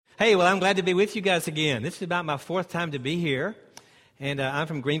Hey, well, I'm glad to be with you guys again. This is about my fourth time to be here. And I'm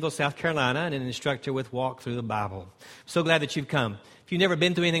from Greenville, South Carolina, and an instructor with Walk Through the Bible. So glad that you've come. If you've never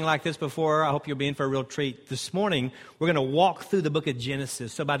been through anything like this before, I hope you'll be in for a real treat. This morning, we're going to walk through the book of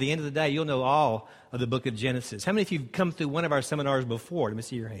Genesis. So by the end of the day, you'll know all of the book of Genesis. How many of you have come through one of our seminars before? Let me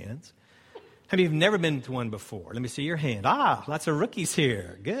see your hands. How many of you have never been to one before? Let me see your hand. Lots of rookies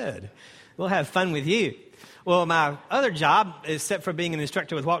here. Good. We'll have fun with you. Well, my other job, except for being an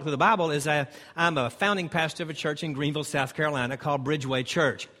instructor with Walk Through the Bible, is I'm a founding pastor of a church in Greenville, South Carolina called Bridgeway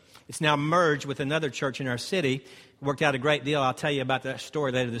Church. It's now merged with another church in our city. It worked out a great deal. I'll tell you about that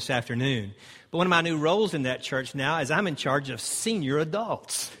story later this afternoon. But one of my new roles in that church now is I'm in charge of senior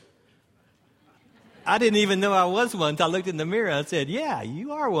adults. I didn't even know I was one until I looked in the mirror and said, yeah,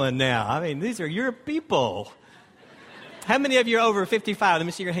 you are one now. I mean, these are your people. How many of you are over 55? Let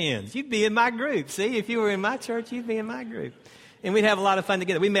me see your hands. You'd be in my group. See, if you were in my church, you'd be in my group. And we'd have a lot of fun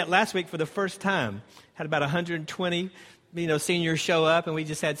together. We met last week for the first time. Had about 120, seniors show up, and we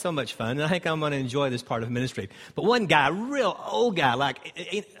just had so much fun. And I think I'm going to enjoy this part of ministry. But one guy, a real old guy, like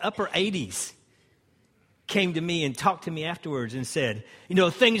upper 80s, came to me and talked to me afterwards and said,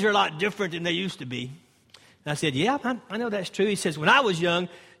 things are a lot different than they used to be. And I said, yeah, I know that's true. He says, when I was young,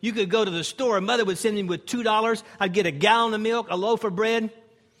 you could go to the store, and Mother would send me with $2. I'd get a gallon of milk, a loaf of bread,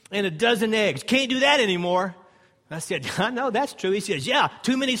 and a dozen eggs. Can't do that anymore. I said, I know that's true. He says, yeah,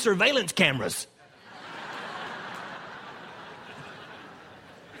 too many surveillance cameras.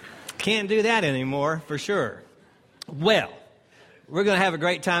 Can't do that anymore, for sure. Well, we're going to have a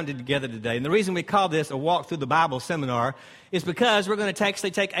great time together today. And the reason we call this a Walk Through the Bible seminar is because we're going to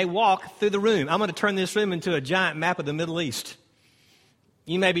actually take a walk through the room. I'm going to turn this room into a giant map of the Middle East.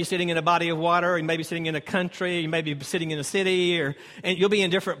 You may be sitting in a body of water, you may be sitting in a country, you may be sitting in a city, and you'll be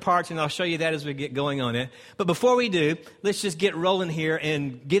in different parts, and I'll show you that as we get going on it. But before we do, let's just get rolling here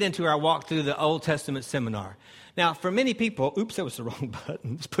and get into our walk through the Old Testament seminar. Now, for many people, that was the wrong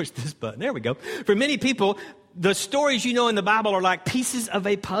button. Let's push this button. There we go. For many people, the stories you know in the Bible are like pieces of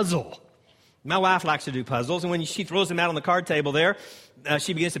a puzzle. My wife likes to do puzzles, and when she throws them out on the card table there,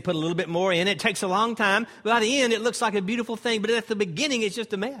 she begins to put a little bit more in. It takes a long time. By the end, it looks like a beautiful thing, but at the beginning, it's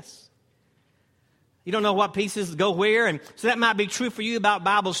just a mess. You don't know what pieces go where, and so that might be true for you about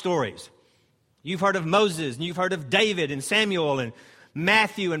Bible stories. You've heard of Moses, and you've heard of David and Samuel and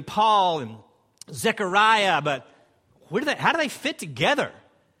Matthew and Paul and Zechariah, but how do they fit together?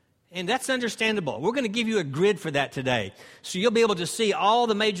 And that's understandable. We're going to give you a grid for that today. So you'll be able to see all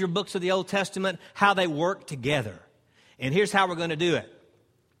the major books of the Old Testament, how they work together. And here's how we're going to do it.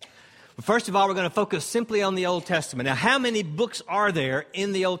 First of all, we're going to focus simply on the Old Testament. Now, how many books are there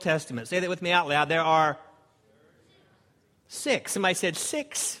in the Old Testament? Say that with me out loud. There are 6. Somebody said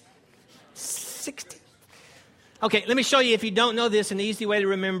 6. 60. Okay, let me show you, if you don't know this, an easy way to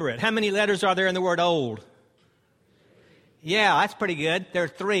remember it. How many letters are there in the word old? Yeah, that's pretty good. There are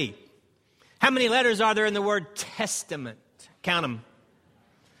 3. How many letters are there in the word testament? Count them.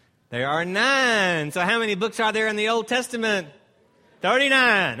 There are 9. So how many books are there in the Old Testament?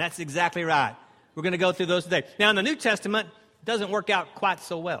 39. That's exactly right. We're going to go through those today. Now, in the New Testament, it doesn't work out quite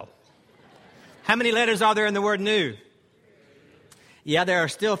so well. How many letters are there in the word new? Yeah, there are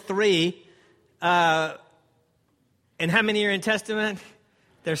still 3. And how many are in Testament?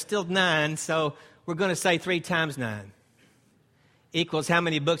 There's still 9. So we're going to say 3 times 9 equals how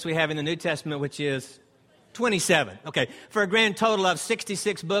many books we have in the New Testament, which is 27. Okay, for a grand total of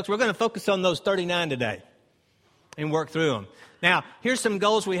 66 books. We're going to focus on those 39 today and work through them. Now, here's some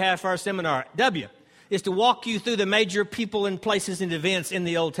goals we have for our seminar. W is to walk you through the major people and places and events in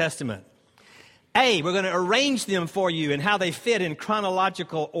the Old Testament. A, we're going to arrange them for you and how they fit in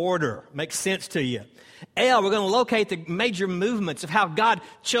chronological order. Makes sense to you. L, we're going to locate the major movements of how God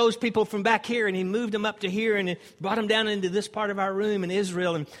chose people from back here and He moved them up to here and brought them down into this part of our room in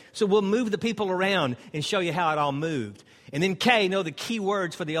Israel. And so we'll move the people around and show you how it all moved. And then K, know the key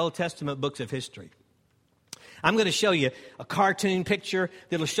words for the Old Testament books of history. I'm going to show you a cartoon picture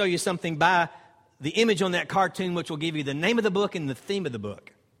that'll show you something by the image on that cartoon, which will give you the name of the book and the theme of the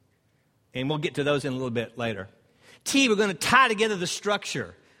book. And we'll get to those in a little bit later. T, we're going to tie together the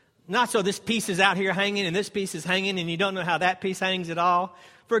structure. Not so this piece is out here hanging and this piece is hanging and you don't know how that piece hangs at all.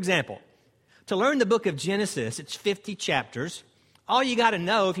 For example, to learn the book of Genesis, it's 50 chapters. All you got to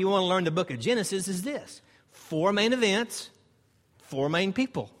know if you want to learn the book of Genesis is this: 4 main events, 4 main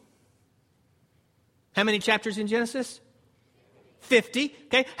people. How many chapters in Genesis? 50.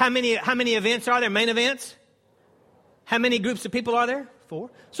 Okay. How many events are there? Main events? How many groups of people are there? 4.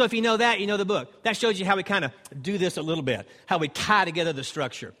 So if you know that, you know the book. That shows you how we kind of do this a little bit, how we tie together the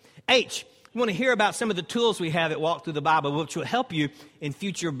structure. H, You want to hear about some of the tools we have at Walk Through the Bible, which will help you in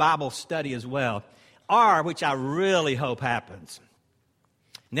future Bible study as well. Which I really hope happens.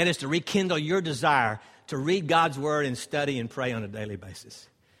 And that is to rekindle your desire to read God's Word and study and pray on a daily basis.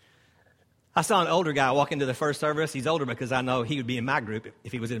 I saw an older guy walk into the first service. He's older because I know he would be in my group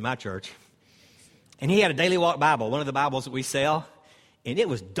if he was in my church. And he had a Daily Walk Bible, one of the Bibles that we sell, and it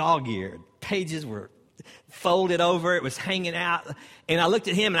was dog-eared. Pages were folded over. It was hanging out. And I looked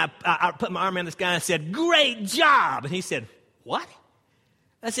at him, and I put my arm around this guy, and I said, "Great job." And he said, "What?"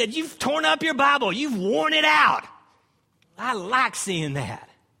 I said, "You've torn up your Bible. You've worn it out." I like seeing that.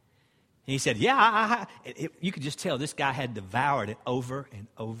 And he said, "Yeah." You could just tell this guy had devoured it over and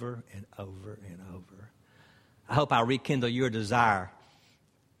over and over and over. I hope I rekindle your desire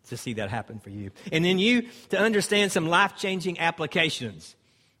to see that happen for you. And then you to understand some life-changing applications.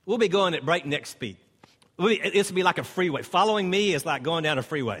 We'll be going at breakneck speed. This will be like a freeway. Following me is like going down a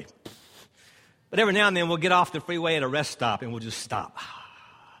freeway. But every now and then we'll get off the freeway at a rest stop and we'll just stop.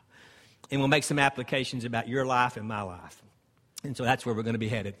 And we'll make some applications about your life and my life. And so that's where we're going to be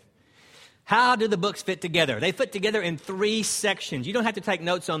headed. How do the books fit together? They fit together in 3 sections. You don't have to take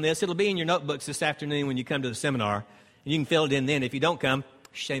notes on this. It'll be in your notebooks this afternoon when you come to the seminar. And you can fill it in then. If you don't come,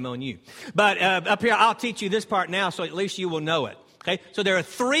 shame on you. But up here, I'll teach you this part now so at least you will know it. Okay, so there are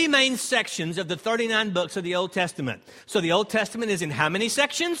 3 main sections of the 39 books of the Old Testament. So the Old Testament is in how many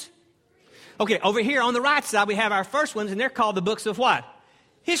sections? Okay, over here on the right side, we have our first ones, and they're called the books of what?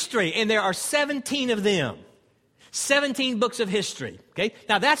 History, and there are 17 of them. 17 books of history, okay?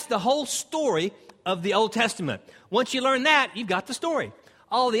 Now, that's the whole story of the Old Testament. Once you learn that, you've got the story.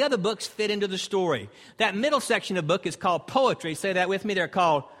 All the other books fit into the story. That middle section of book is called poetry. Say that with me. They're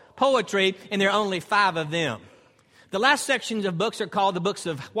called poetry, and there are only 5 of them. The last sections of books are called the books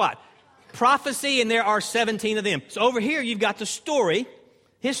of what? Prophecy, and there are 17 of them. So over here, you've got the story,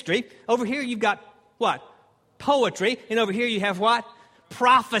 history. Over here, you've got what? Poetry. And over here, you have what?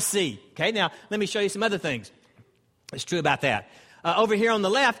 Prophecy. Okay, now, let me show you some other things. It's true about that. Over here on the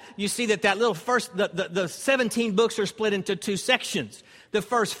left, you see that little first, the 17 books are split into 2 sections. The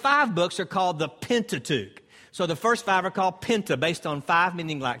first 5 books are called the Pentateuch. So the first 5 are called Penta, based on 5,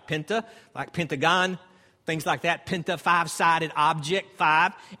 meaning like Penta, like Pentagon, things like that. Penta, 5-sided object,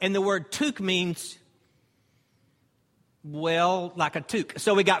 5. And the word Tuch means, well, like a toque.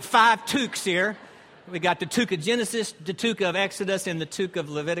 So we got 5 Tuchs here. We got the Tuch of Genesis, the Tuch of Exodus, and the Tuch of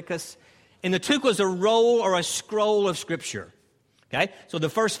Leviticus. And the Tuch was a roll or a scroll of Scripture. Okay? So the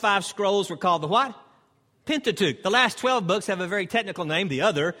first 5 scrolls were called the what? Pentateuch. The last 12 books have a very technical name, the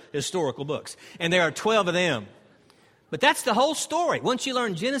other historical books. And there are 12 of them. But that's the whole story. Once you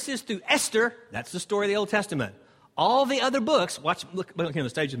learn Genesis through Esther, that's the story of the Old Testament. All the other books, look here on the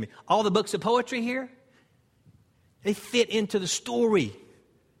stage with me. All the books of poetry here, they fit into the story.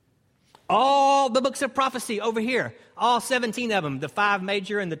 All the books of prophecy over here, all 17 of them, the 5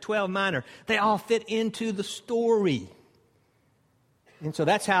 major and the 12 minor, they all fit into the story. And so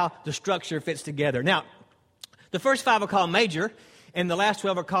that's how the structure fits together. Now, the first 5 are called major, and the last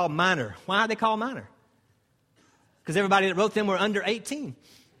 12 are called minor. Why are they called minor? Because everybody that wrote them were under 18.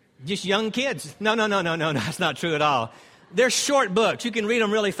 Just young kids. No, that's not true at all. They're short books. You can read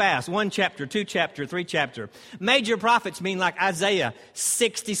them really fast. 1 chapter, 2 chapter, 3 chapter. Major prophets mean like Isaiah,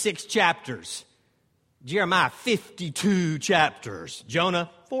 66 chapters. Jeremiah, 52 chapters. Jonah,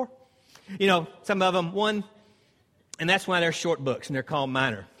 4. Some of them 1. And that's why they're short books, and they're called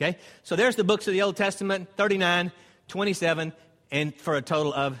minor. Okay? So there's the books of the Old Testament, 39, 27, and for a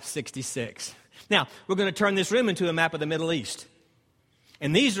total of 66. Now, we're going to turn this room into a map of the Middle East.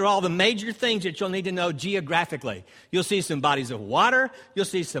 And these are all the major things that you'll need to know geographically. You'll see some bodies of water. You'll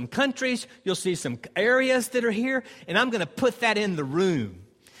see some countries. You'll see some areas that are here. And I'm going to put that in the room.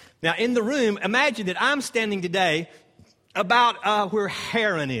 Now, in the room, imagine that I'm standing today about where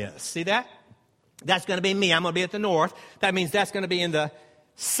Haran is. See that? That's going to be me. I'm going to be at the north. That means that's going to be in the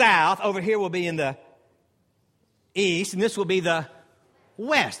south. Over here will be in the east. And this will be the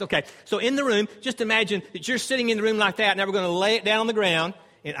west. Okay, so in the room, just imagine that you're sitting in the room like that. Now we're going to lay it down on the ground,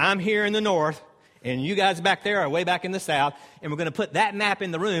 and I'm here in the north, and you guys back there are way back in the south, and we're going to put that map in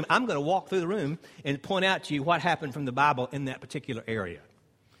the room. I'm going to walk through the room and point out to you what happened from the Bible in that particular area.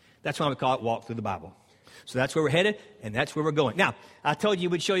 That's why we call it Walk Through the Bible. So that's where we're headed, and that's where we're going. Now, I told you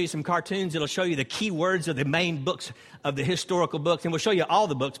we'd show you some cartoons that'll show you the key words of the main books of the historical books, and we'll show you all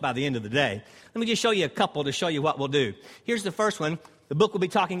the books by the end of the day. Let me just show you a couple to show you what we'll do. Here's the first one. The book we'll be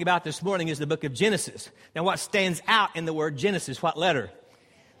talking about this morning is the book of Genesis. Now, what stands out in the word Genesis? What letter?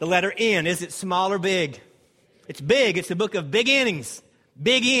 The letter N. Is it small or big? It's big. It's the book of beginnings.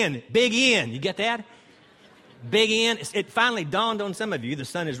 Big N. Big N. You get that? Big N. It finally dawned on some of you. The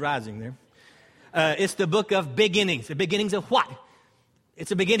sun is rising there. It's the book of beginnings. The beginnings of what? It's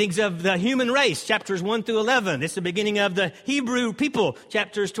the beginnings of the human race, chapters 1 through 11. It's the beginning of the Hebrew people,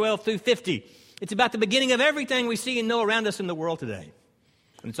 chapters 12 through 50. It's about the beginning of everything we see and know around us in the world today.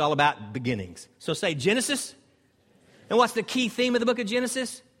 And it's all about beginnings. So say Genesis. And what's the key theme of the book of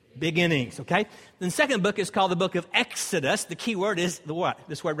Genesis? Beginnings, okay? Then the second book is called the book of Exodus. The key word is the what?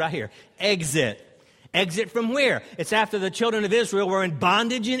 This word right here. Exit. Exit from where? It's after the children of Israel were in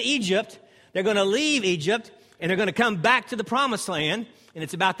bondage in Egypt. They're going to leave Egypt, and they're going to come back to the promised land. And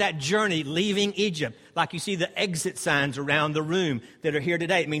it's about that journey, leaving Egypt. Like you see the exit signs around the room that are here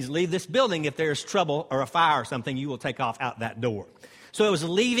today. It means leave this building. If there's trouble or a fire or something, you will take off out that door. So it was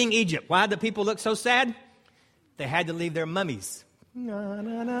leaving Egypt. Why did the people look so sad? They had to leave their mummies.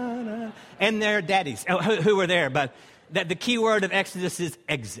 And their daddies who were there. But the key word of Exodus is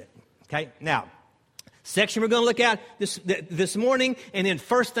exit. Okay? Now, section we're going to look at this morning, and then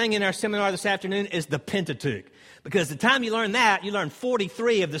first thing in our seminar this afternoon is the Pentateuch. Because the time you learn that, you learn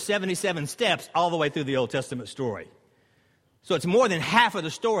 43 of the 77 steps all the way through the Old Testament story. So it's more than half of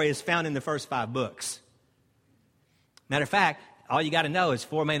the story is found in the first 5 books. Matter of fact, all you got to know is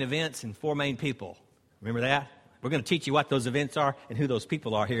 4 main events and 4 main people. Remember that? We're going to teach you what those events are and who those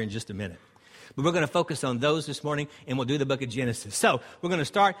people are here in just a minute. But we're going to focus on those this morning, and we'll do the book of Genesis. So we're going to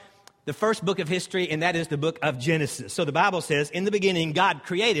start the first book of history, and that is the book of Genesis. So the Bible says, in the beginning, God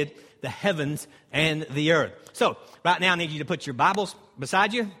created the heavens and the earth. So right now I need you to put your Bibles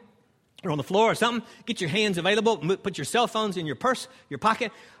beside you or on the floor or something. Get your hands available. Put your cell phones in your purse, your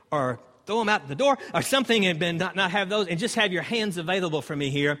pocket, or throw them out the door or something, and not have those. And just have your hands available for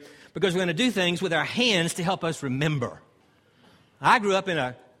me here, because we're going to do things with our hands to help us remember. I grew up in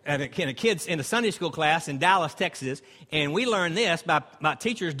a Sunday school class in Dallas, Texas, and we learned this by my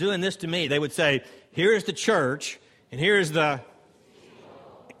teachers doing this to me. They would say, here is the church, and here is the...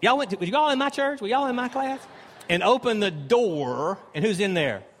 were y'all in my church? Were y'all in my class? And open the door, and who's in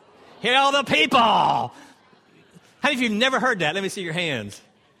there? Here are all the people. How many of you have never heard that? Let me see your hands.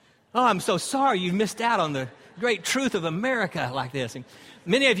 Oh, I'm so sorry you missed out on the great truth of America like this. And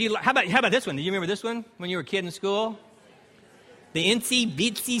many of you, how about this one? Do you remember this one when you were a kid in school? The Itsy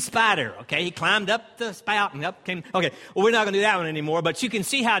Bitsy Spider, okay? He climbed up the spout and up came. Okay, well, we're not going to do that one anymore, but you can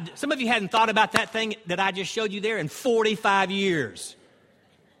see how some of you hadn't thought about that thing that I just showed you there in 45 years.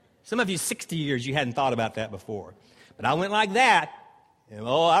 Some of you, 60 years, you hadn't thought about that before. But I went like that, and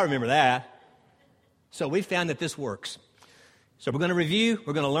I remember that. So we found that this works. So we're going to review.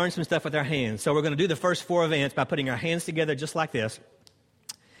 We're going to learn some stuff with our hands. So we're going to do the first 4 events by putting our hands together just like this.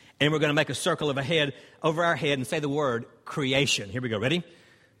 And we're going to make a circle over our head and say the word creation. Here we go. Ready?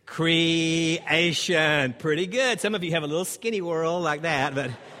 Creation. Pretty good. Some of you have a little skinny world like that,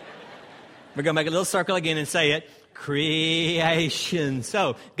 but we're going to make a little circle again and say it. Creation.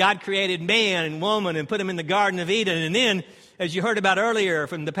 So God created man and woman and put them in the Garden of Eden. And then, as you heard about earlier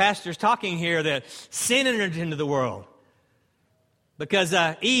from the pastors talking here, that sin entered into the world. Because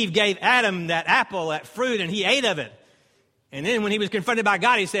Eve gave Adam that apple, that fruit, and he ate of it. And then when he was confronted by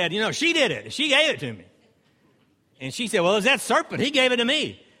God, he said, she did it. She gave it to me. And she said, well, is that serpent? He gave it to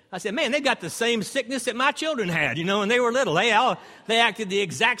me. I said, man, they got the same sickness that my children had, when they were little. They acted the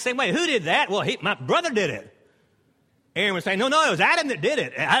exact same way. Who did that? Well, my brother did it. Aaron was saying, no, it was Adam that did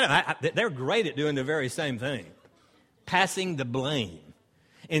it. They're great at doing the very same thing. Passing the blame.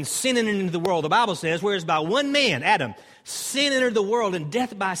 And sin entered into the world. The Bible says, whereas by one man, Adam, sin entered the world and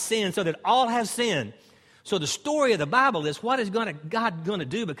death by sin, so that all have sinned. So the story of the Bible is, what is God going to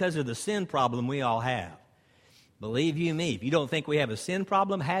do because of the sin problem we all have? Believe you me, if you don't think we have a sin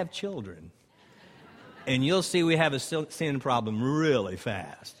problem, have children. And you'll see we have a sin problem really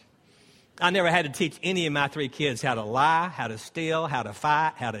fast. I never had to teach any of my 3 kids how to lie, how to steal, how to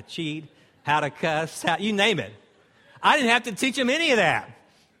fight, how to cheat, how to cuss, you name it. I didn't have to teach them any of that.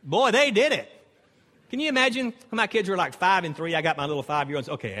 Boy, they did it. Can you imagine when my kids were like 5 and 3? I got my little 5-year-olds.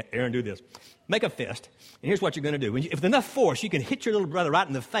 Okay, Aaron, do this. Make a fist. And here's what you're going to do. If with enough force, you can hit your little brother right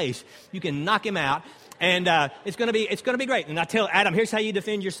in the face. You can knock him out. And it's going to be great. And I tell Adam, here's how you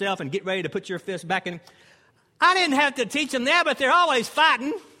defend yourself and get ready to put your fist back in. I didn't have to teach them that, but they're always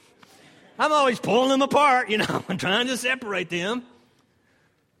fighting. I'm always pulling them apart, and trying to separate them.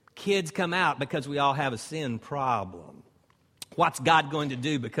 Kids come out because we all have a sin problem. What's God going to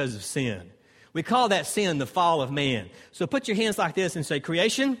do because of sin? We call that sin the fall of man. So put your hands like this and say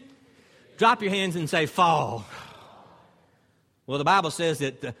creation. Drop your hands and say fall. Well, the Bible says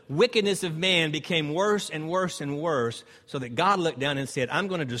that the wickedness of man became worse and worse and worse, so that God looked down and said, I'm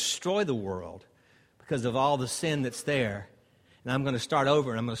going to destroy the world because of all the sin that's there. And I'm going to start over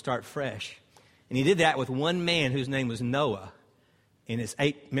and I'm going to start fresh. And he did that with one man whose name was Noah. and his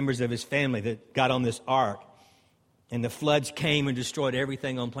 8 members of his family that got on this ark. And the floods came and destroyed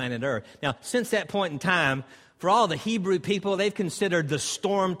everything on planet Earth. Now, since that point in time, for all the Hebrew people, they've considered the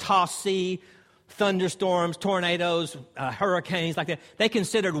storm-tossed sea, thunderstorms, tornadoes, hurricanes like that, they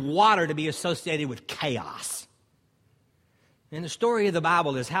considered water to be associated with chaos. And the story of the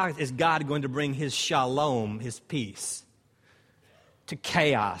Bible is, how is God going to bring his shalom, his peace, to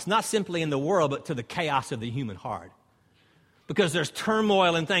chaos? Not simply in the world, but to the chaos of the human heart. Because there's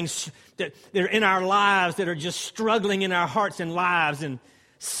turmoil and things that are in our lives that are just struggling in our hearts and lives, and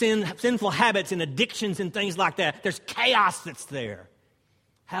sinful habits and addictions and things like that. There's chaos that's there.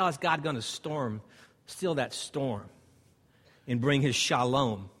 How is God going to still that storm and bring his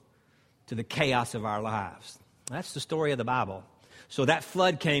shalom to the chaos of our lives? That's the story of the Bible. So that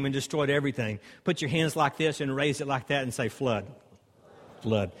flood came and destroyed everything. Put your hands like this and raise it like that and say flood.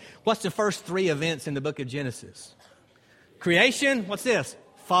 Flood. What's the first 3 events in the book of Genesis? Creation, what's this?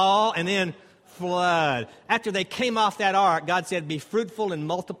 Fall, and then flood. After they came off that ark, God said, be fruitful and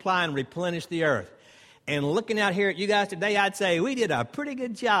multiply and replenish the earth. And looking out here at you guys today, I'd say we did a pretty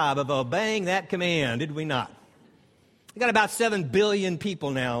good job of obeying that command, did we not? We got about 7 billion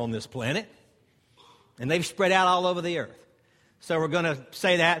people now on this planet, and they've spread out all over the earth. So we're going to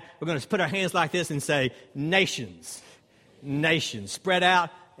say that. We're going to put our hands like this and say, nations. Nations. Spread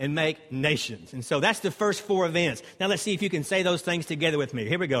out and make nations. And so that's the first 4 events. Now let's see if you can say those things together with me.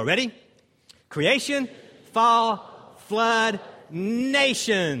 Here we go. Ready? Creation, fall, flood,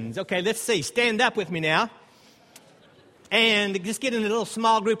 nations. Okay, let's see. Stand up with me now. And just get in a little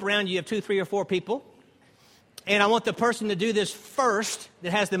small group around you. You have 2, 3, or 4 people. And I want the person to do this first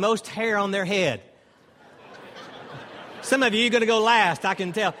that has the most hair on their head. Some of you are going to go last, I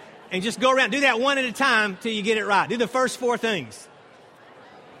can tell. And just go around. Do that one at a time till you get it right. Do the first 4 things.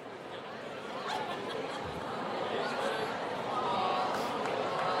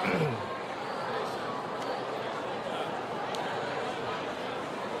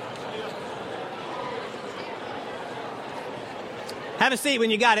 Have a seat when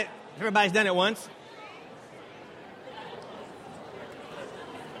you got it. Everybody's done it once.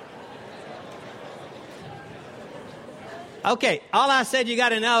 Okay, all I said you got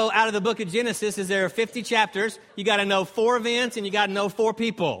to know out of the book of Genesis is there are 50 chapters. You got to know 4 events and you got to know 4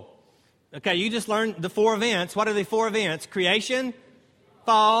 people. Okay, you just learned the 4 events. What are the 4 events? Creation,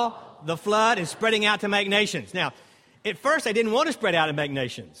 fall, the flood, and spreading out to make nations. Now, at first they didn't want to spread out and make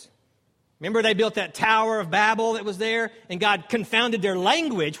nations. Remember, they built that Tower of Babel that was there, and God confounded their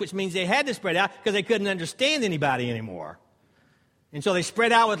language, which means they had to spread out because they couldn't understand anybody anymore. And so they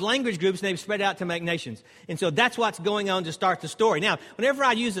spread out with language groups, and they spread out to make nations. And so that's what's going on to start the story. Now, whenever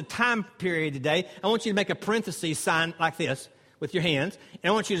I use a time period today, I want you to make a parenthesis sign like this with your hands, and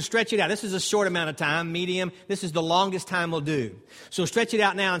I want you to stretch it out. This is a short amount of time, medium. This is the longest time we'll do. So stretch it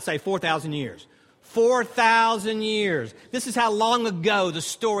out now and say 4,000 years. 4,000 years. This is how long ago the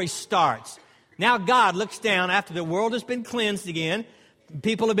story starts. Now God looks down after the world has been cleansed again.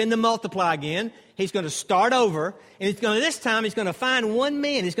 People have been to multiply again. He's going to start over. And this time he's going to find one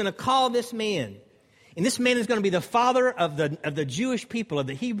man. He's going to call this man. And this man is going to be the father of the Jewish people, of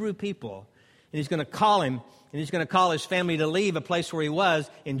the Hebrew people. And he's going to call him. And he's going to call his family to leave a place where he was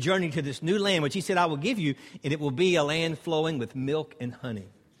and journey to this new land, which he said, I will give you. And it will be a land flowing with milk and honey.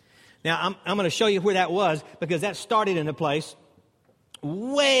 Now, I'm going to show you where that was, because that started in a place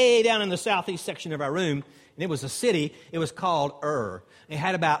way down in the southeast section of our room, and it was a city. It was called Ur. It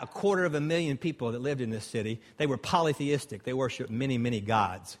had about 250,000 people that lived in this city. They were polytheistic. They worshiped many, many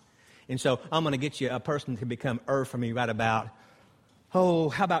gods. And so I'm going to get you a person to become Ur for me right about,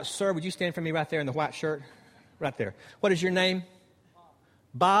 how about, sir, would you stand for me right there in the white shirt? Right there. What is your name?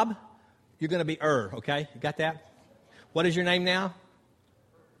 Bob? You're going to be Ur, okay? You got that? What is your name now?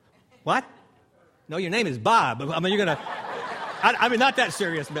 What? No, your name is Bob. I mean, you're going to... I mean, not that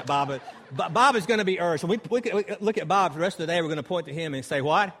serious, Bob, but Bob is going to be Ur. So we look at Bob for the rest of the day. We're going to point to him and say,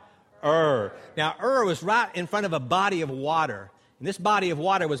 what? Ur. Now, Ur was right in front of a body of water. And this body of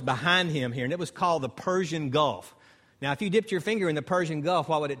water was behind him here, and it was called the Persian Gulf. Now, if you dipped your finger in the Persian Gulf,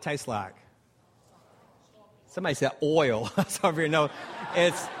 what would it taste like? Somebody said oil. Some of you know.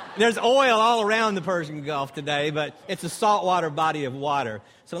 There's oil all around the Persian Gulf today, but it's a saltwater body of water.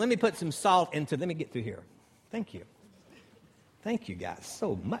 So let me put some salt into, let me get through here. Thank you. Thank you guys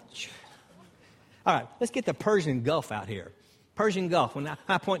so much. All right, let's get the Persian Gulf out here. Persian Gulf, when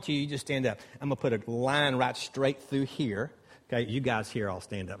I point to you, you just stand up. I'm going to put a line right straight through here. Okay, you guys here all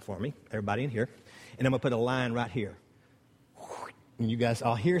stand up for me. Everybody in here. And I'm going to put a line right here. And you guys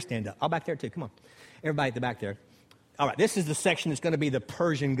all here stand up. All back there too, come on. Everybody at the back there. All right, this is the section that's going to be the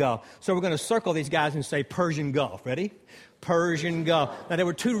Persian Gulf. So we're going to circle these guys and say Persian Gulf. Ready? Persian Gulf. Now, there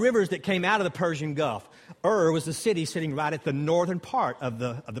were two rivers that came out of the Persian Gulf. Was the city sitting right at the northern part of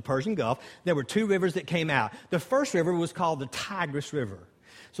the Persian Gulf. There were two rivers that came out. The first river was called the Tigris River.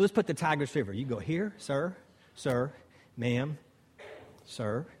 So let's put the Tigris River. You go here, sir, ma'am,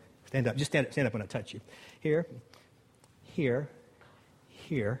 sir. Stand up. Just stand up when I touch you. Here, here,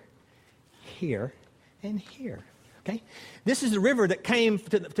 here, here, and here. Okay? This is the river that came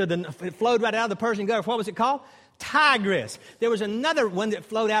it flowed right out of the Persian Gulf. What was it called? Tigris. There was another one that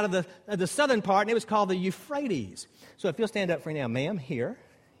flowed out of the southern part, and it was called the Euphrates. So if you'll stand up for me now, ma'am, here.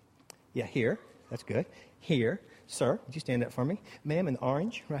 Yeah, here. That's good. Here. Sir, would you stand up for me? Ma'am, in the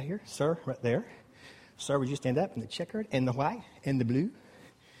orange right here. Sir, right there. Sir, would you stand up in the checkered and the white and the blue?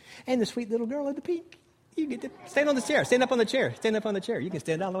 And the sweet little girl in the pink. You get to stand on the chair. Stand up on the chair. Stand up on the chair. You can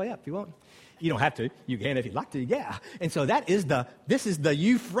stand all the way up if you want. You don't have to. You can if you'd like to, yeah. And so this is the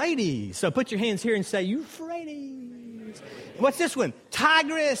Euphrates. So put your hands here and say Euphrates. What's this one?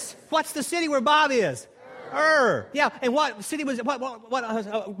 Tigris. What's the city where Bob is? Yeah. And what city was it?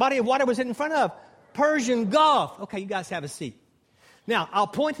 What body of water was it in front of? Persian Gulf. Okay, you guys have a seat. Now, I'll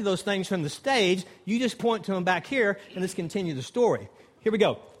point to those things from the stage. You just point to them back here, and let's continue the story. Here we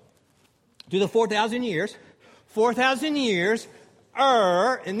go. Do the 4,000 years. 4,000 years.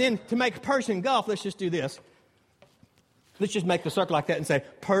 And then to make Persian Gulf, let's just do this. Let's just make the circle like that and say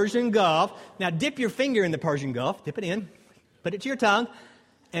Persian Gulf. Now dip your finger in the Persian Gulf. Dip it in. Put it to your tongue.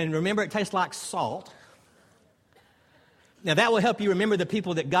 And remember, it tastes like salt. Now that will help you remember the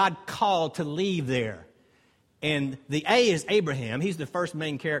people that God called to leave there. And the A is Abraham. He's the first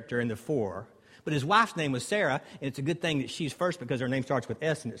main character in the 4. But his wife's name was Sarah, and it's a good thing that she's first because her name starts with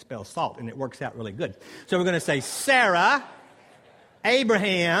S and it spells salt, and it works out really good. So we're going to say Sarah,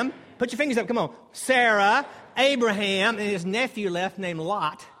 Abraham. Put your fingers up, come on. Sarah, Abraham, and his nephew left named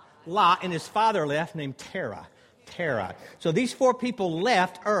Lot, and his father left named Terah. So these 4 people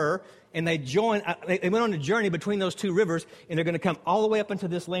left and they went on a journey between those two rivers, and they're going to come all the way up into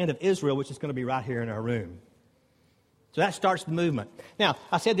this land of Israel, which is going to be right here in our room. So that starts the movement. Now,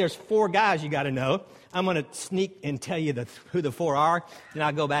 I said there's 4 guys you got to know. I'm going to sneak and tell you who the 4 are. Then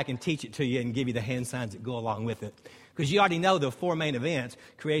I'll go back and teach it to you and give you the hand signs that go along with it. Because you already know the 4 main events: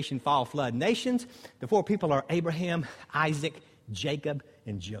 creation, fall, flood, nations. The 4 people are Abraham, Isaac, Jacob,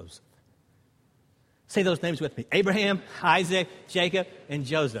 and Joseph. Say those names with me. Abraham, Isaac, Jacob, and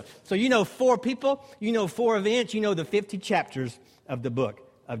Joseph. So you know 4 people. You know 4 events. You know the 50 chapters of the book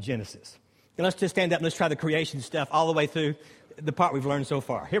of Genesis. Now let's just stand up and let's try the creation stuff all the way through the part we've learned so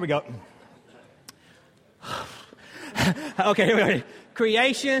far. Here we go. Okay, here we go.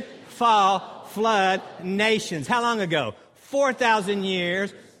 Creation, fall, flood, nations. How long ago? 4,000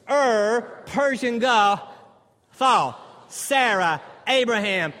 years. Persian Gulf, fall. Sarah,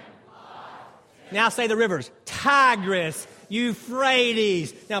 Abraham. Now say the rivers. Tigris,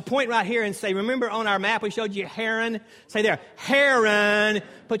 Euphrates. Now point right here and say, remember on our map we showed you Haran? Say there, Haran.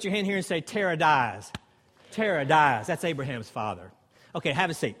 Put your hand here and say Terah dies. Terah dies. That's Abraham's father. Okay, have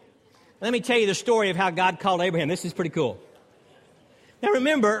a seat. Let me tell you the story of how God called Abraham. This is pretty cool. Now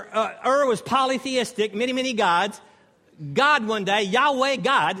remember, was polytheistic, many, many gods. God one day, Yahweh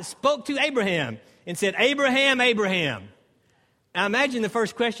God, spoke to Abraham and said, Abraham, Abraham. Now imagine the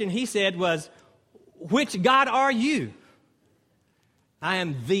first question he said was, which God are you? I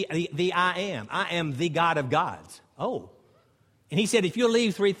am the I am. I am the God of gods. Oh. And he said, if you'll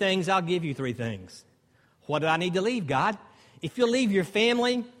leave 3 things, I'll give you 3 things. What do I need to leave, God? If you'll leave your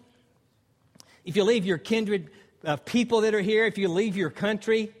family, if you leave your kindred people that are here, if you leave your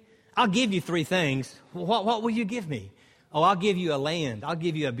country, I'll give you 3 things. What will you give me? Oh, I'll give you a land. I'll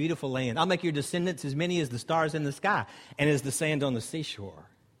give you a beautiful land. I'll make your descendants as many as the stars in the sky and as the sand on the seashore.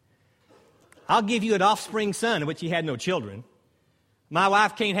 I'll give you an offspring son, of which he had no children. My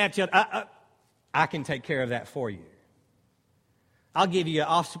wife can't have children. I can take care of that for you. I'll give you an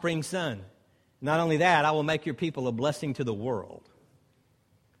offspring son. Not only that, I will make your people a blessing to the world.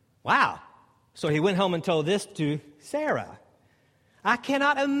 Wow. So he went home and told this to Sarah. I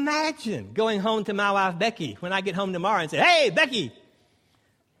cannot imagine going home to my wife, Becky, when I get home tomorrow and say, hey, Becky,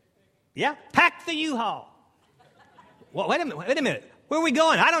 yeah, pack the U-Haul. Well, wait a minute. Where are we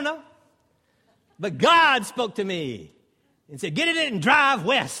going? I don't know. But God spoke to me and said, get in it and drive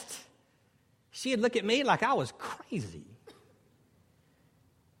west. She'd look at me like I was crazy.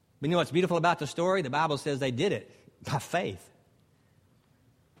 But you know what's beautiful about the story? The Bible says they did it by faith.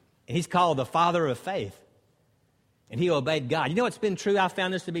 And he's called the father of faith. And he obeyed God. You know what's been true? I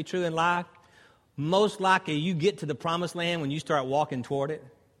found this to be true in life. Most likely you get to the promised land when you start walking toward it.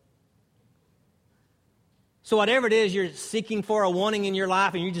 So whatever it is you're seeking for or wanting in your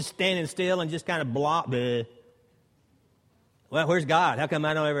life, and you're just standing still and just kind of blah. Well, where's God? How come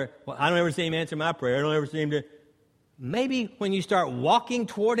I don't ever see him answer my prayer? I don't ever see him do. Maybe when you start walking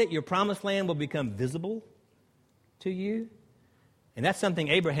toward it, your promised land will become visible to you. And that's something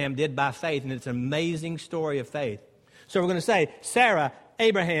Abraham did by faith, and it's an amazing story of faith. So we're going to say Sarah,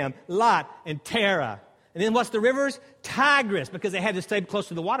 Abraham, Lot, and Terah. And then what's the rivers? Tigris, because they had to stay close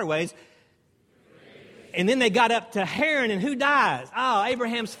to the waterways. And then they got up to Haran, and who dies? Oh,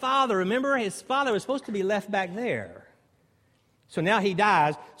 Abraham's father. Remember, his father was supposed to be left back there. So now he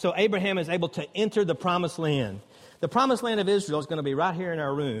dies, so Abraham is able to enter the promised land. The promised land of Israel is going to be right here in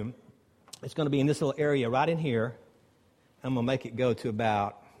our room. It's going to be in this little area right in here. I'm going to make it go to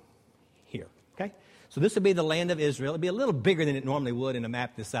about here, okay? So this will be the land of Israel. It'll be a little bigger than it normally would in a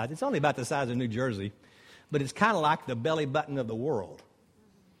map this size. It's only about the size of New Jersey, but it's kind of like the belly button of the world.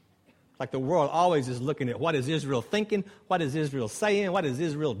 Like the world always is looking at what is Israel thinking, what is Israel saying, what is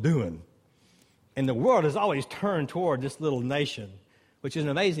Israel doing. And the world has always turned toward this little nation, which is an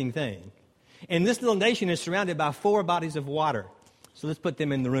amazing thing. And this little nation is surrounded by 4 bodies of water. So let's put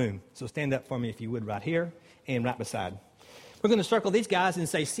them in the room. So stand up for me if you would right here and right beside. We're going to circle these guys and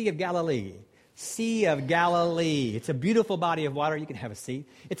say Sea of Galilee. Sea of Galilee. It's a beautiful body of water. You can have a seat.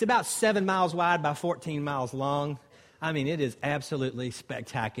 It's about 7 miles wide by 14 miles long. I mean, it is absolutely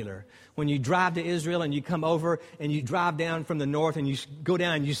spectacular. When you drive to Israel and you come over and you drive down from the north and you go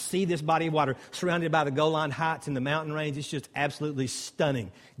down and you see this body of water surrounded by the Golan Heights and the mountain range, it's just absolutely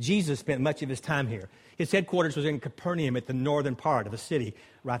stunning. Jesus spent much of his time here. His headquarters was in Capernaum at the northern part of the city,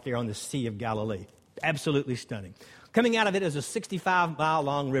 right there on the Sea of Galilee. Absolutely stunning. Coming out of it is a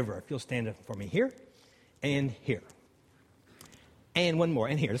 65-mile-long river. If you'll stand up for me here and here. And one more,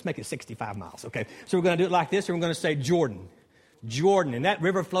 and here. Let's make it 65 miles, okay? So we're going to do it like this, and we're going to say Jordan. Jordan, and that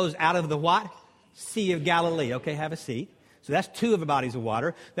river flows out of the what? Sea of Galilee. Okay, have a seat. So that's 2 of the bodies of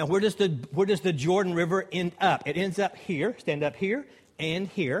water. Now, where does the Jordan River end up? It ends up here. Stand up here, and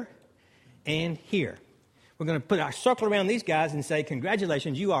here, and here. We're going to put our circle around these guys and say,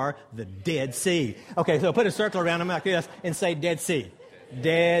 congratulations, you are the Dead Sea. Okay, so put a circle around them like this and say Dead Sea.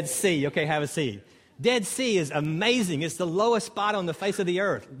 Dead Sea. Okay, have a seat. Dead Sea is amazing. It's the lowest spot on the face of the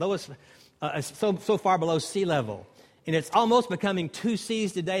earth, so far below sea level. And it's almost becoming 2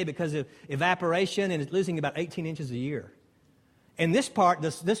 seas today because of evaporation, and it's losing about 18 inches a year. And this part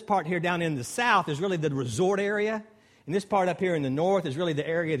here down in the south is really the resort area. And this part up here in the north is really the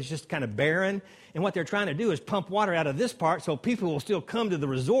area that's just kind of barren. And what they're trying to do is pump water out of this part so people will still come to the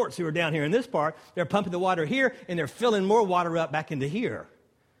resorts who are down here in this part. They're pumping the water here, and they're filling more water up back into here.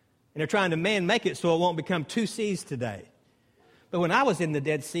 And they're trying to make it so it won't become 2 seas today. But when I was in the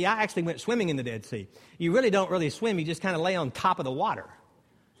Dead Sea, I actually went swimming in the Dead Sea. You really don't really swim. You just kind of lay on top of the water.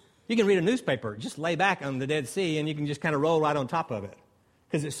 You can read a newspaper. Just lay back on the Dead Sea, and you can just kind of roll right on top of it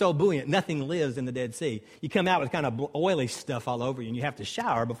because it's so buoyant. Nothing lives in the Dead Sea. You come out with kind of oily stuff all over you, and you have to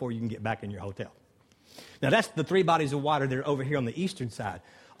shower before you can get back in your hotel. Now, that's the 3 bodies of water that are over here on the eastern side.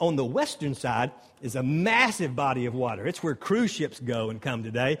 On the western side is a massive body of water. It's where cruise ships go and come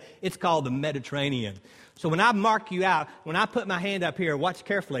today. It's called the Mediterranean. So when I mark you out, when I put my hand up here, watch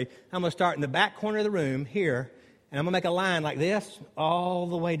carefully, I'm going to start in the back corner of the room here, and I'm going to make a line like this all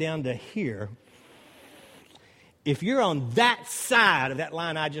the way down to here. If you're on that side of that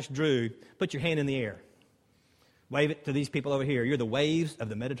line I just drew, put your hand in the air. Wave it to these people over here. You're the waves of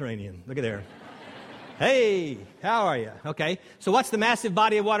the Mediterranean. Look at there. Hey, how are you? Okay, so what's the massive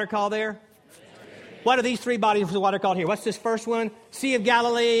body of water called there? What are these 3 bodies of water called here? What's this first one? Sea of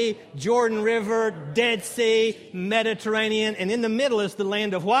Galilee, Jordan River, Dead Sea, Mediterranean, and in the middle is the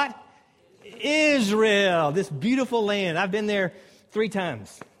land of what? Israel, this beautiful land. I've been there 3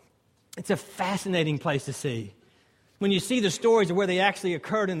 times. It's a fascinating place to see. When you see the stories of where they actually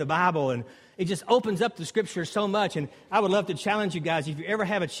occurred in the Bible, and it just opens up the Scripture so much. And I would love to challenge you guys, if you ever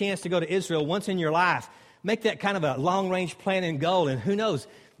have a chance to go to Israel once in your life, make that kind of a long-range plan and goal. And who knows,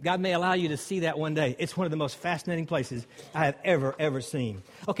 God may allow you to see that one day. It's one of the most fascinating places I have ever seen.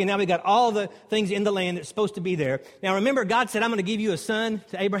 Okay, now we got all the things in the land that's supposed to be there. Now remember, God said, I'm going to give you a son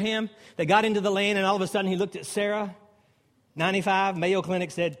to Abraham. They got into the land, and all of a sudden he looked at Sarah, 95, Mayo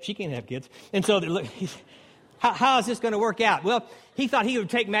Clinic said, she can't have kids. And so how is this going to work out? Well, he thought he would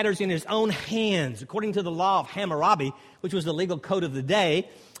take matters in his own hands. According to the law of Hammurabi, which was the legal code of the day,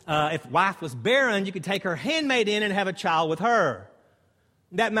 if wife was barren, you could take her handmaid in and have a child with her.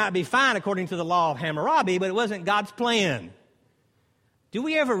 That might be fine according to the law of Hammurabi, but it wasn't God's plan. Do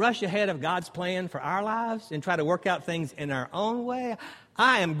we ever rush ahead of God's plan for our lives and try to work out things in our own way?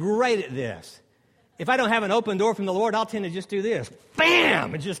 I am great at this. If I don't have an open door from the Lord, I'll tend to just do this.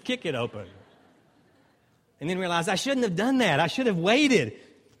 Bam! And just kick it open. and then realized I shouldn't have done that. I should have waited.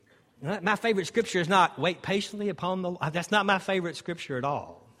 My favorite scripture is not wait patiently upon the Lord. That's not my favorite scripture at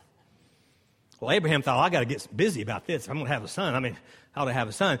all. Well, Abraham thought, I got to get busy about this. I'm going to have a son. I ought to have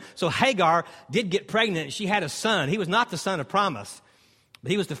a son. So Hagar did get pregnant. She had a son. He was not the son of promise,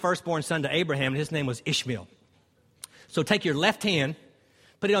 but he was the firstborn son to Abraham, and his name was Ishmael. So take your left hand,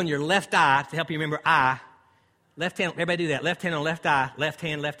 put it on your left eye to help you remember eye. Left hand, everybody do that. Left hand on left eye, left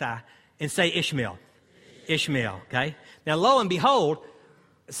hand, left eye, and say Ishmael. Ishmael, okay? Now, lo and behold,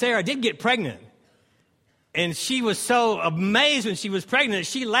 Sarah did get pregnant, and she was so amazed when she was pregnant,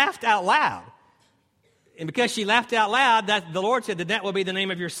 she laughed out loud. And because she laughed out loud, the Lord said that will be the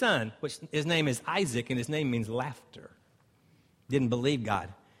name of your son, which his name is Isaac, and his name means laughter. Didn't believe God.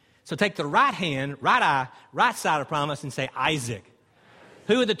 So take the right hand, right eye, right side of promise, and say Isaac.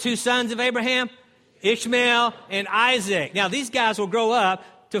 Who are the two sons of Abraham? Ishmael and Isaac. Now, these guys will grow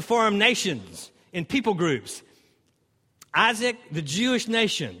up to form nations and people groups. Isaac, the Jewish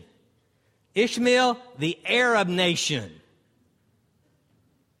nation. Ishmael, the Arab nation.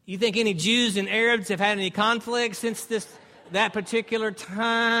 You think any Jews and Arabs have had any conflict since that particular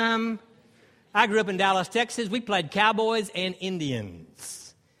time? I grew up in Dallas, Texas. We played cowboys and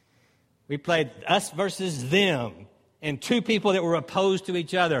Indians. We played us versus them, and two people that were opposed to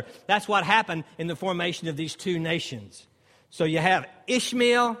each other. That's what happened in the formation of these two nations. So you have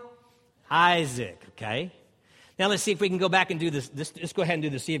Ishmael, Isaac, okay? Now let's see if we can go back and do this. Let's go ahead and do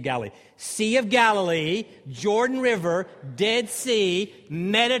the Sea of Galilee. Sea of Galilee, Jordan River, Dead Sea,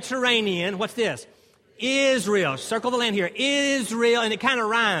 Mediterranean. What's this? Israel. Circle the land here. Israel, and it kind of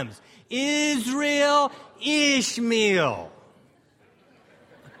rhymes. Israel, Ishmael.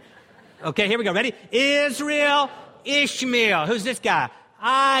 Okay, here we go. Ready? Israel, Ishmael. Who's this guy?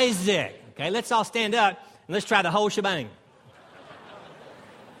 Isaac. Okay, let's all stand up and let's try the whole shebang.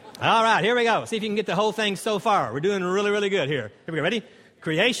 All right, here we go. See if you can get the whole thing so far. We're doing really, really good here. Here we go. Ready?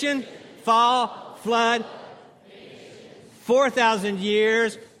 Creation, fall, flood, 4,000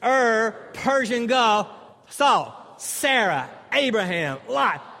 years, Persian Gulf, Salt, Sarah, Abraham,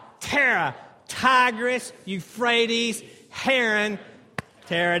 Lot, Terah, Tigris, Euphrates, Haran,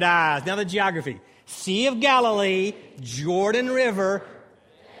 Paradise. Now the geography. Sea of Galilee, Jordan River,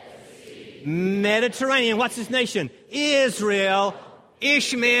 Mediterranean. What's this nation? Israel,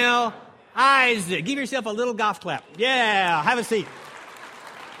 Ishmael, Isaac. Give yourself a little golf clap. Yeah, have a seat.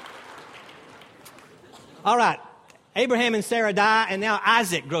 All right. Abraham and Sarah die, and now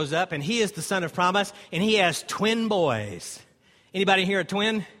Isaac grows up, and he is the son of promise, and he has twin boys. Anybody here a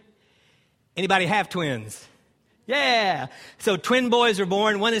twin? Anybody have twins? Yeah. So twin boys were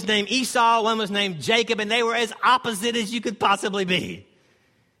born. One is named Esau, one was named Jacob, and they were as opposite as you could possibly be.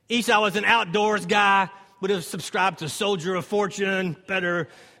 Esau was an outdoors guy, would have subscribed to Soldier of Fortune, better,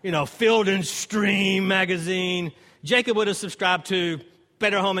 Field and Stream magazine. Jacob would have subscribed to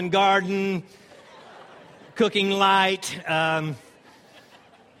Better Home and Garden, Cooking Light.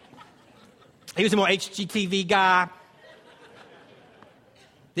 He was a more HGTV guy.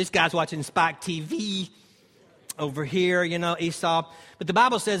 This guy's watching Spike TV over here, Esau. But the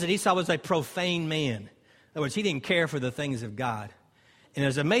Bible says that Esau was a profane man. In other words, he didn't care for the things of God. And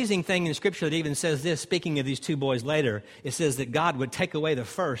there's an amazing thing in Scripture that even says this, speaking of these two boys later, it says that God would take away the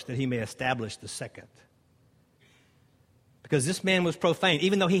first that he may establish the second. Because this man was profane.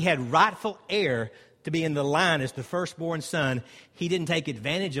 Even though he had rightful heir to be in the line as the firstborn son, he didn't take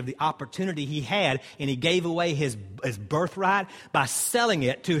advantage of the opportunity he had, and he gave away his birthright by selling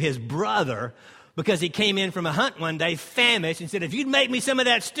it to his brother because he came in from a hunt one day, famished, and said, if you'd make me some of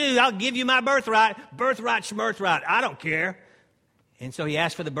that stew, I'll give you my birthright. Birthright, schmirthright. I don't care. And so he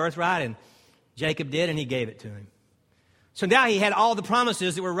asked for the birthright, and Jacob did, and he gave it to him. So now he had all the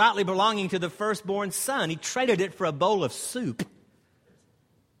promises that were rightly belonging to the firstborn son. He traded it for a bowl of soup.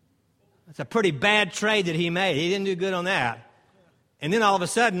 That's a pretty bad trade that he made. He didn't do good on that. And then all of a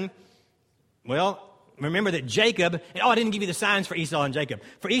sudden, remember that Jacob, I didn't give you the signs for Esau and Jacob.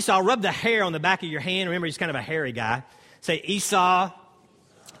 For Esau, rub the hair on the back of your hand. Remember, he's kind of a hairy guy. Say Esau,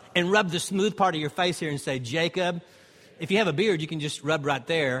 and rub the smooth part of your face here and say Jacob. If you have a beard, you can just rub right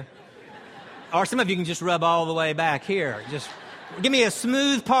there. Or some of you can just rub all the way back here. Just give me a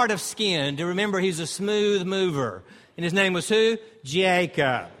smooth part of skin to remember he's a smooth mover. And his name was who?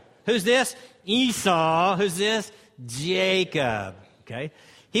 Jacob. Who's this? Esau. Who's this? Jacob. Okay.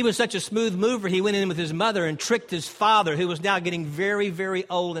 He was such a smooth mover, he went in with his mother and tricked his father, who was now getting very, very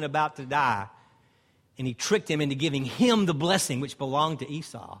old and about to die. And he tricked him into giving him the blessing which belonged to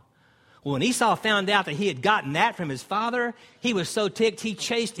Esau. Well, when Esau found out that he had gotten that from his father, he was so ticked, he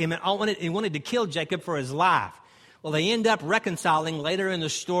chased him and wanted to kill Jacob for his life. Well, they end up reconciling later in the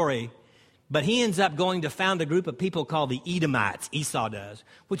story. But he ends up going to found a group of people called the Edomites, Esau does,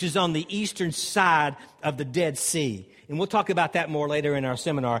 which is on the eastern side of the Dead Sea. And we'll talk about that more later in our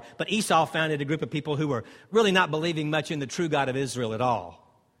seminar. But Esau founded a group of people who were really not believing much in the true God of Israel at all.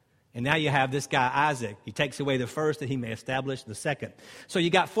 And now you have this guy, Isaac. He takes away the first that he may establish the second. So you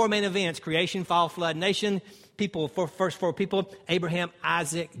got four main events: creation, fall, flood, nation. First four people, Abraham,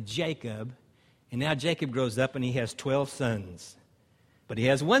 Isaac, Jacob. And now Jacob grows up and he has 12 sons. But he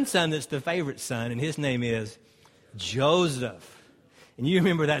has one son that's the favorite son, and his name is Joseph. And you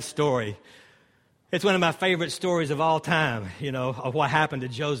remember that story. It's one of my favorite stories of all time, of what happened to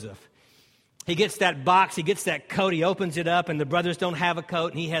Joseph. He gets that box, he gets that coat, he opens it up, and the brothers don't have a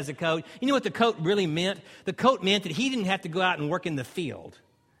coat, and he has a coat. You know what the coat really meant? The coat meant that he didn't have to go out and work in the field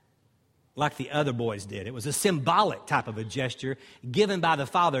like the other boys did. It was a symbolic type of a gesture given by the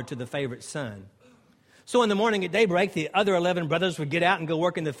father to the favorite son. So in the morning at daybreak, the other 11 brothers would get out and go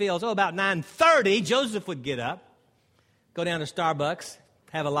work in the fields. About 9:30, Joseph would get up, go down to Starbucks,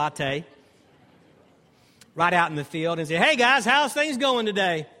 have a latte, right out in the field and say, "Hey guys, how's things going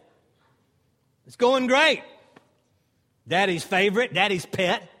today?" "It's going great." Daddy's favorite, Daddy's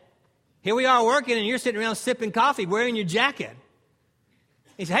pet. "Here we are working and you're sitting around sipping coffee, wearing your jacket."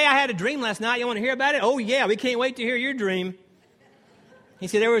 He said, "Hey, I had a dream last night. You want to hear about it?" "Oh yeah, we can't wait to hear your dream." He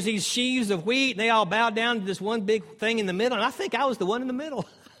said, "There was these sheaves of wheat, and they all bowed down to this one big thing in the middle, and I think I was the one in the middle."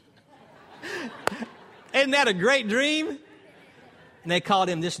 Isn't that a great dream? And they called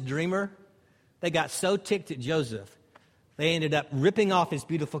him this dreamer. They got so ticked at Joseph, they ended up ripping off his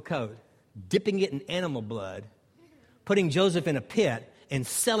beautiful coat, dipping it in animal blood, putting Joseph in a pit, and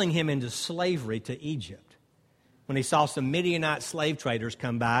selling him into slavery to Egypt. When he saw some Midianite slave traders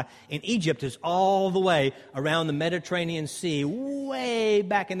come by, and Egypt is all the way around the Mediterranean Sea, way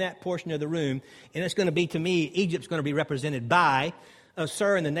back in that portion of the room, and it's going to be, to me, Egypt's going to be represented by,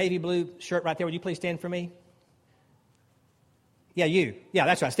 sir in the navy blue shirt right there, would you please stand for me? Yeah, you. Yeah,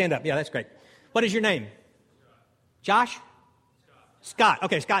 that's right, stand up. Yeah, that's great. What is your name? Josh? Scott.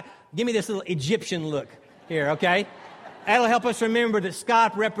 Okay, Scott, give me this little Egyptian look here, okay? That'll help us remember that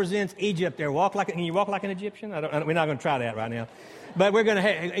Scott represents Egypt there. Can you walk like an Egyptian? We're not going to try that right now. But we're going to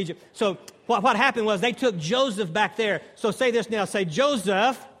have Egypt. So what happened was they took Joseph back there. So say this now. Say,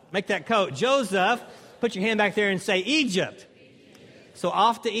 Joseph, make that coat. Joseph, put your hand back there and say, Egypt. So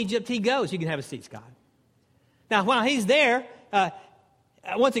off to Egypt he goes. You can have a seat, Scott. Now, while he's there,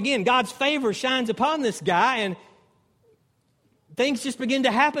 once again, God's favor shines upon this guy, and things just begin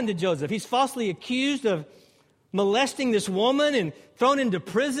to happen to Joseph. He's falsely accused of molesting this woman and thrown into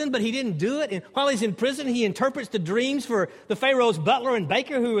prison, but he didn't do it. And while he's in prison, he interprets the dreams for the Pharaoh's butler and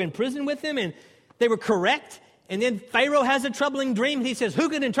baker who were in prison with him, and they were correct. And then Pharaoh has a troubling dream, and he says, "Who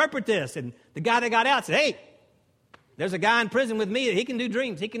can interpret this?" And the guy that got out said, "Hey, there's a guy in prison with me that he can do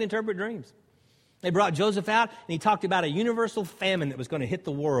dreams. He can interpret dreams." They brought Joseph out, and he talked about a universal famine that was going to hit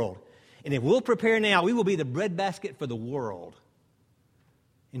the world. And if we'll prepare now, we will be the breadbasket for the world.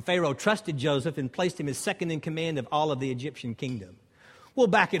 And Pharaoh trusted Joseph and placed him as second in command of all of the Egyptian kingdom. Well,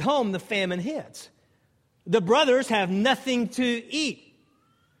 back at home, the famine hits. The brothers have nothing to eat.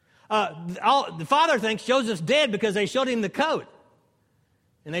 The father thinks Joseph's dead because they showed him the coat.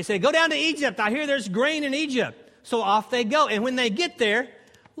 And they say, "Go down to Egypt. I hear there's grain in Egypt." So off they go. And when they get there,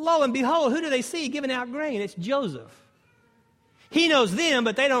 lo and behold, who do they see giving out grain? It's Joseph. He knows them,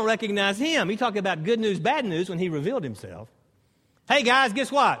 but they don't recognize him. He talked about good news, bad news when he revealed himself. "Hey guys,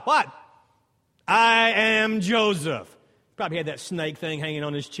 guess what?" "What?" "I am Joseph." Probably had that snake thing hanging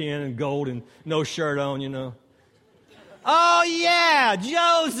on his chin and gold and no shirt on, "Oh yeah,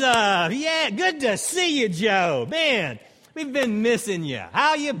 Joseph. Yeah, good to see you, Joe. Man, we've been missing you.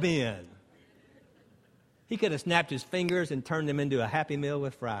 How you been?" He could have snapped his fingers and turned them into a Happy Meal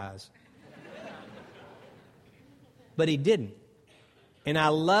with fries. But he didn't. And I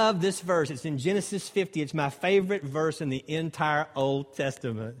love this verse. It's in Genesis 50. It's my favorite verse in the entire Old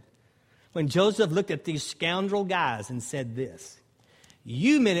Testament. When Joseph looked at these scoundrel guys and said this,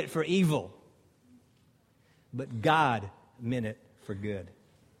 "You meant it for evil, but God meant it for good."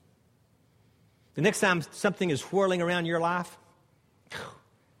 The next time something is whirling around your life,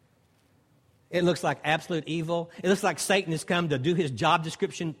 it looks like absolute evil. It looks like Satan has come to do his job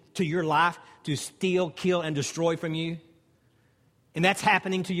description to your life, to steal, kill, and destroy from you. And that's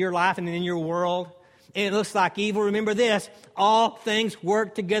happening to your life and in your world. And it looks like evil. Remember this: all things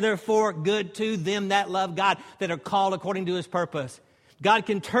work together for good to them that love God, that are called according to his purpose. God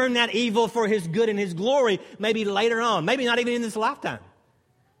can turn that evil for his good and his glory, maybe later on, maybe not even in this lifetime.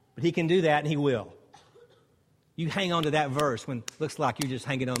 But he can do that, and he will. You hang on to that verse when it looks like you're just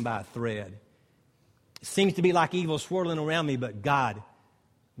hanging on by a thread. It seems to be like evil swirling around me, but God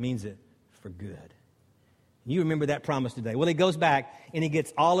means it for good. You remember that promise today. Well, he goes back and he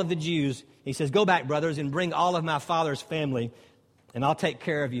gets all of the Jews. He says, go back, brothers, and bring all of my father's family, and I'll take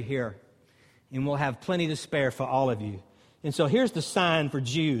care of you here. And we'll have plenty to spare for all of you. And so here's the sign for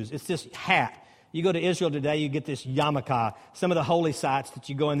Jews. It's this hat. You go to Israel today, you get this yarmulke. Some of the holy sites that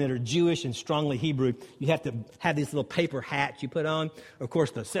you go in that are Jewish and strongly Hebrew, you have to have these little paper hats you put on. Of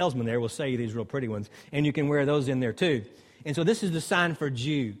course, the salesman there will sell you these real pretty ones, and you can wear those in there too. And so this is the sign for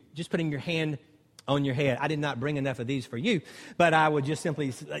Jew. Just putting your hand on your head. I did not bring enough of these for you, but I would just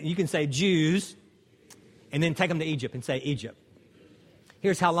simply, you can say Jews, and then take them to Egypt and say Egypt.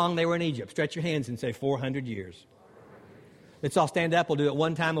 Here's how long they were in Egypt. Stretch your hands and say 400 years. Let's all stand up. We'll do it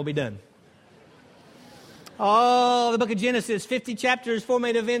one time. We'll be done. Oh, the book of Genesis, 50 chapters, 4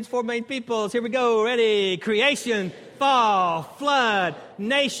 main events, 4 main peoples. Here we go. Ready? Creation, fall, flood,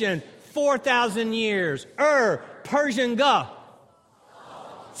 nation, 4,000 years. Persian Gulf.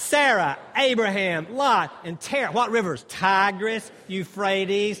 Sarah, Abraham, Lot, and Terah. What rivers? Tigris,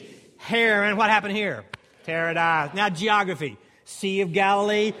 Euphrates, Haran. What happened here? Paradise. Now geography. Sea of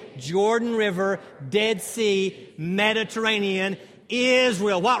Galilee, Jordan River, Dead Sea, Mediterranean,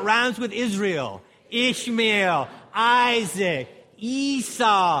 Israel. What rhymes with Israel? Ishmael, Isaac,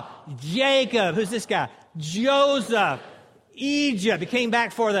 Esau, Jacob. Who's this guy? Joseph, Egypt. He came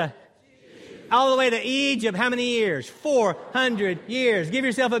back for the... all the way to Egypt. How many years? 400 years. Give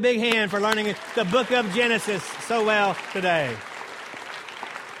yourself a big hand for learning the book of Genesis so well today.